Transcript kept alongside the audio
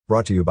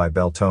brought to you by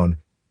Beltone,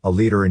 a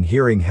leader in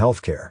hearing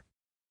healthcare.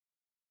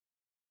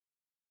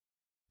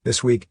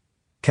 This week,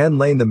 Ken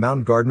Lane, the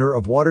mountain gardener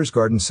of Waters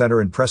Garden Center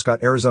in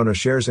Prescott, Arizona,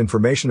 shares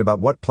information about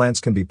what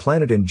plants can be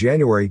planted in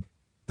January,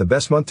 the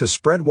best month to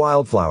spread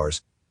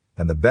wildflowers,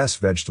 and the best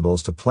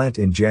vegetables to plant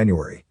in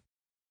January.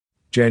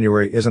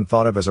 January isn't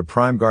thought of as a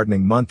prime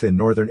gardening month in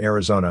northern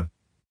Arizona.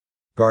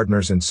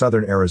 Gardeners in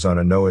southern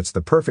Arizona know it's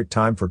the perfect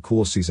time for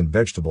cool season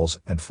vegetables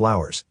and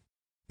flowers.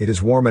 It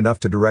is warm enough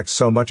to direct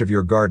so much of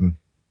your garden,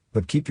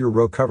 but keep your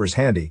row covers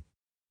handy.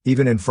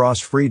 Even in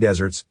frost-free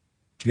deserts,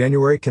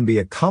 January can be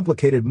a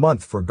complicated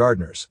month for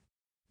gardeners.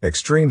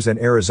 Extremes in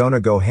Arizona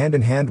go hand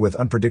in hand with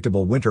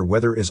unpredictable winter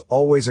weather is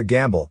always a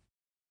gamble.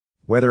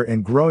 Weather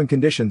and growing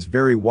conditions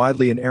vary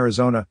widely in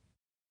Arizona.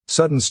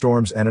 Sudden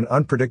storms and an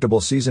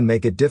unpredictable season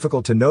make it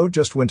difficult to know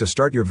just when to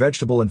start your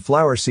vegetable and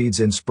flower seeds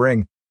in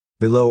spring.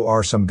 Below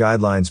are some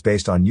guidelines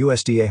based on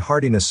USDA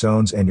hardiness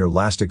zones and your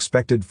last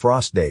expected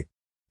frost date.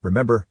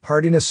 Remember,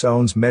 hardiness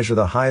zones measure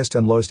the highest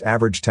and lowest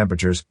average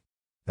temperatures.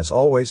 As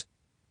always,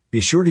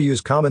 be sure to use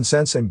common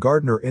sense and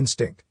gardener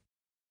instinct.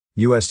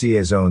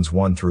 USDA zones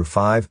 1 through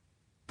 5,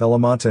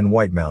 Belmont and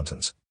White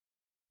Mountains.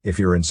 If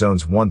you're in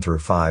zones 1 through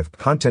 5,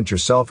 content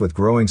yourself with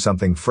growing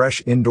something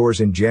fresh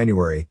indoors in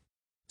January.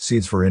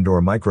 Seeds for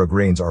indoor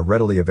microgreens are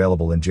readily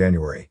available in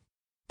January.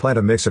 Plant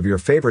a mix of your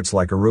favorites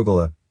like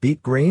arugula,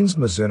 beet greens,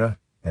 mizuna,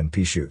 and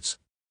pea shoots.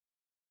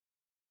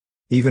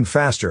 Even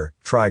faster,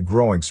 try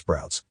growing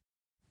sprouts.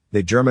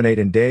 They germinate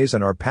in days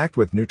and are packed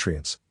with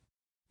nutrients.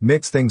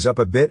 Mix things up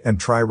a bit and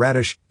try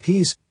radish,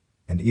 peas,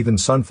 and even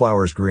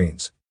sunflowers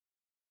greens.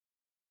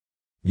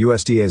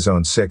 USDA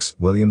Zone 6,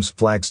 Williams,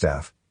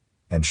 Flagstaff,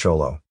 and Show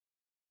Low.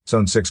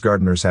 Zone 6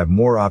 gardeners have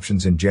more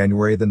options in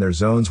January than their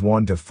Zones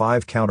 1 to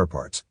 5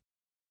 counterparts.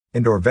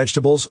 Indoor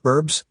vegetables,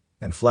 herbs,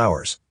 and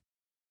flowers.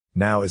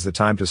 Now is the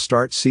time to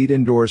start seed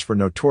indoors for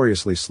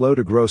notoriously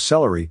slow-to-grow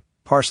celery,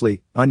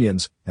 parsley,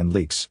 onions, and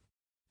leeks.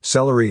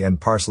 Celery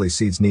and parsley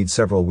seeds need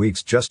several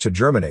weeks just to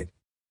germinate.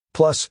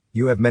 Plus,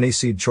 you have many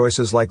seed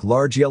choices like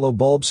large yellow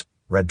bulbs,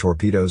 red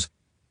torpedoes,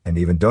 and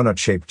even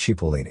donut-shaped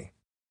cipollini.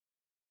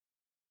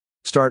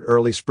 Start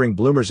early spring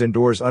bloomers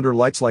indoors under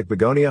lights like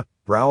begonia,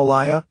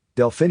 brawleia,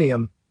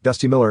 delphinium,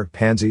 dusty miller,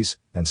 pansies,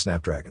 and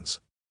snapdragons.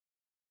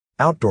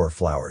 Outdoor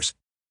flowers.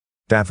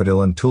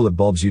 Daffodil and tulip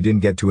bulbs you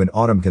didn't get to in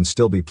autumn can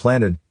still be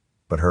planted,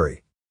 but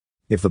hurry.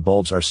 If the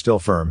bulbs are still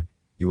firm,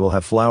 you will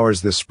have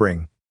flowers this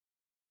spring.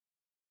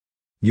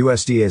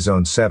 USDA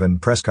Zone 7,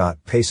 Prescott,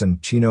 Payson,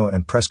 Chino,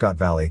 and Prescott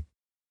Valley.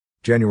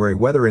 January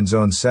weather in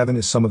Zone 7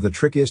 is some of the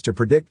trickiest to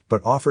predict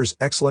but offers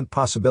excellent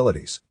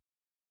possibilities.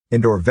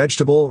 Indoor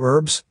vegetable,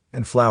 herbs,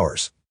 and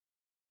flowers.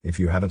 If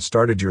you haven't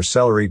started your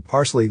celery,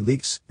 parsley,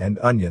 leeks, and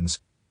onions,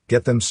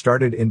 get them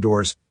started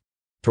indoors.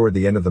 Toward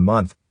the end of the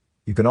month,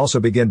 you can also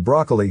begin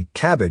broccoli,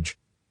 cabbage,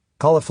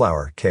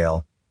 cauliflower,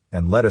 kale,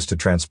 and lettuce to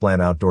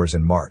transplant outdoors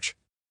in March.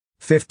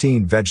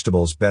 15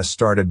 vegetables best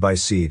started by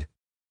seed.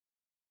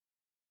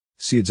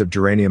 Seeds of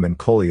geranium and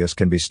coleus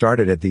can be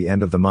started at the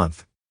end of the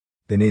month.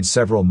 They need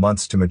several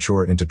months to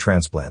mature into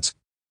transplants.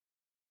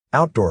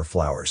 Outdoor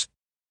flowers.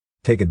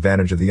 Take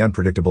advantage of the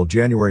unpredictable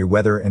January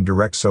weather and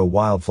direct sow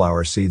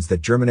wildflower seeds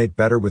that germinate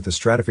better with the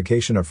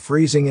stratification of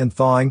freezing and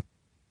thawing,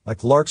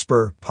 like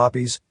larkspur,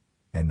 poppies,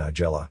 and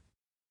nigella.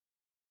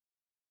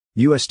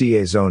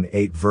 USDA Zone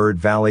 8 Verde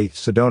Valley,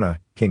 Sedona,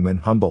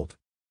 Kingman, Humboldt.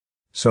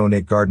 Zone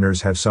 8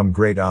 gardeners have some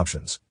great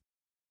options.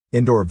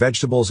 Indoor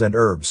vegetables and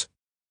herbs.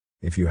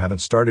 If you haven't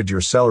started your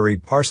celery,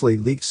 parsley,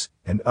 leeks,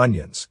 and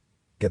onions,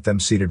 get them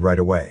seeded right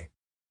away.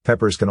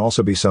 Peppers can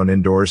also be sown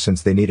indoors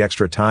since they need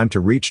extra time to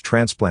reach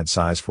transplant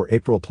size for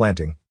April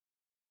planting.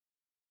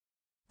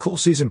 Cool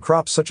season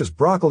crops such as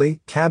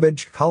broccoli,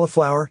 cabbage,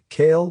 cauliflower,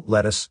 kale,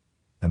 lettuce,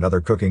 and other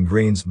cooking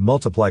greens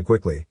multiply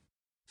quickly.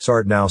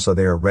 Start now so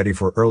they are ready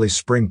for early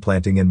spring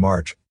planting in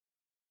March.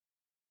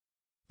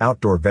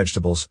 Outdoor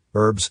vegetables,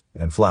 herbs,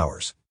 and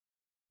flowers.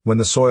 When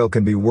the soil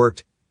can be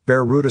worked,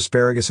 bare root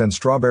asparagus and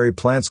strawberry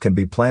plants can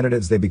be planted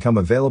as they become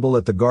available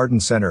at the garden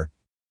center.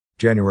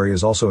 January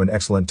is also an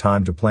excellent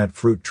time to plant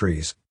fruit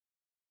trees.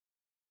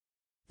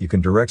 You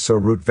can direct sow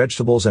root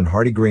vegetables and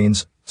hardy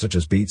greens, such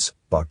as beets,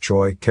 bok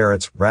choy,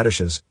 carrots,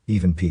 radishes,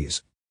 even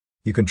peas.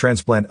 You can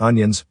transplant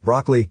onions,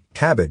 broccoli,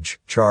 cabbage,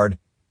 chard,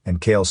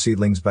 and kale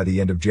seedlings by the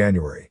end of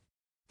January.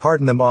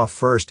 Harden them off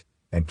first,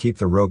 and keep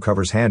the row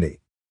covers handy.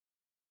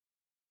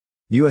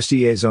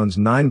 USDA Zones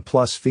 9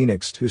 plus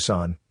Phoenix,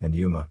 Tucson, and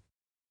Yuma.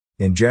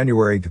 In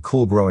January, the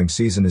cool growing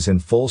season is in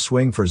full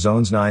swing for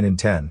Zones 9 and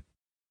 10.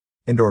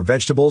 Indoor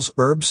vegetables,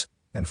 herbs,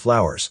 and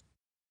flowers.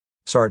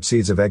 Start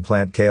seeds of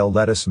eggplant, kale,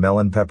 lettuce,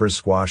 melon, peppers,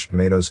 squash,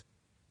 tomatoes,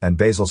 and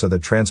basil so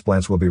that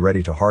transplants will be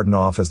ready to harden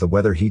off as the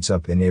weather heats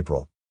up in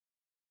April.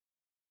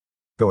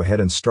 Go ahead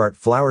and start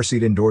flower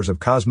seed indoors of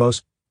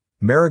cosmos,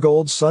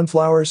 marigolds,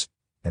 sunflowers,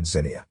 and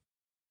zinnia.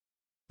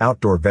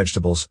 Outdoor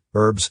vegetables,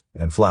 herbs,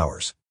 and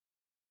flowers.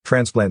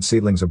 Transplant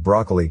seedlings of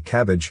broccoli,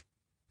 cabbage,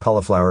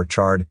 cauliflower,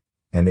 chard,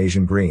 and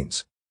Asian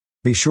greens.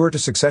 Be sure to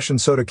succession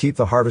sow to keep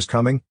the harvest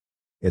coming.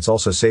 It's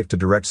also safe to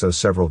direct sow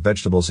several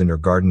vegetables in your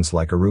gardens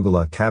like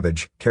arugula,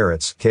 cabbage,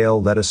 carrots,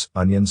 kale, lettuce,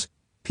 onions,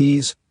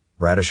 peas,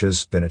 radishes,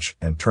 spinach,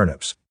 and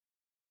turnips.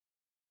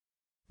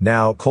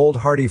 Now, cold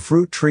hardy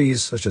fruit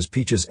trees such as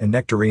peaches and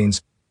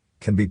nectarines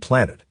can be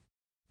planted.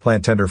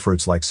 Plant tender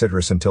fruits like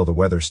citrus until the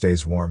weather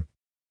stays warm.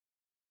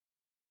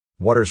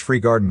 Water's free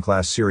garden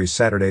class series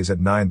Saturdays at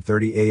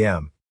 9:30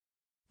 a.m.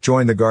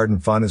 Join the garden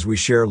fun as we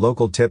share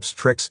local tips,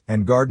 tricks,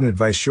 and garden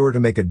advice sure to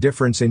make a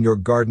difference in your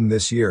garden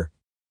this year.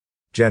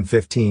 Jan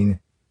 15,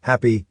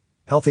 happy,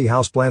 healthy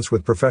houseplants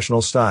with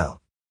professional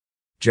style.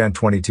 Jan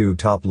 22,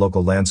 top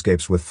local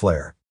landscapes with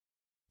flair.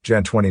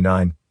 Jan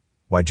 29,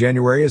 why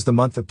January is the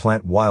month to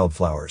plant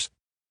wildflowers.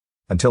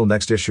 Until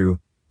next issue,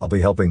 I'll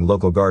be helping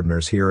local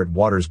gardeners here at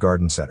Waters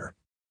Garden Center.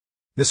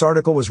 This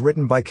article was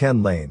written by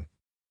Ken Lane.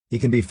 He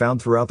can be found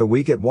throughout the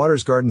week at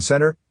Waters Garden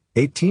Center,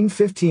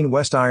 1815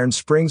 West Iron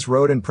Springs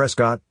Road in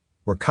Prescott,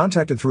 or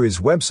contacted through his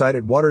website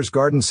at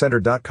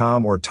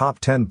watersgardencenter.com or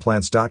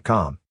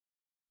top10plants.com.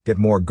 Get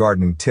more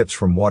gardening tips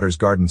from Waters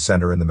Garden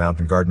Center in the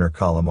Mountain Gardener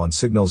column on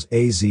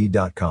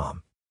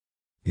signalsaz.com.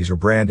 Is your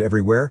brand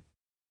everywhere?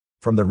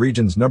 From the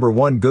region's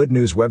 #1 good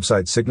news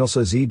website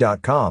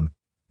signalsaz.com,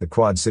 the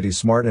Quad Cities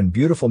Smart and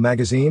Beautiful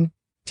magazine,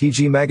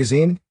 TG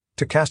Magazine,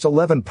 to Cast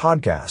 11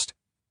 podcast,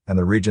 and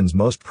the region's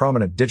most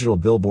prominent digital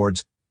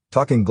billboards,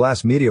 Talking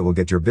Glass Media will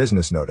get your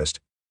business noticed.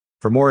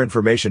 For more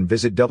information,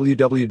 visit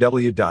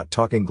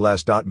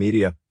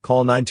www.talkingglass.media,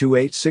 call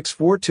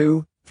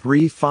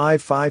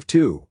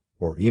 928-642-3552,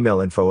 or email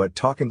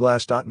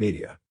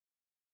info@talkingglass.media.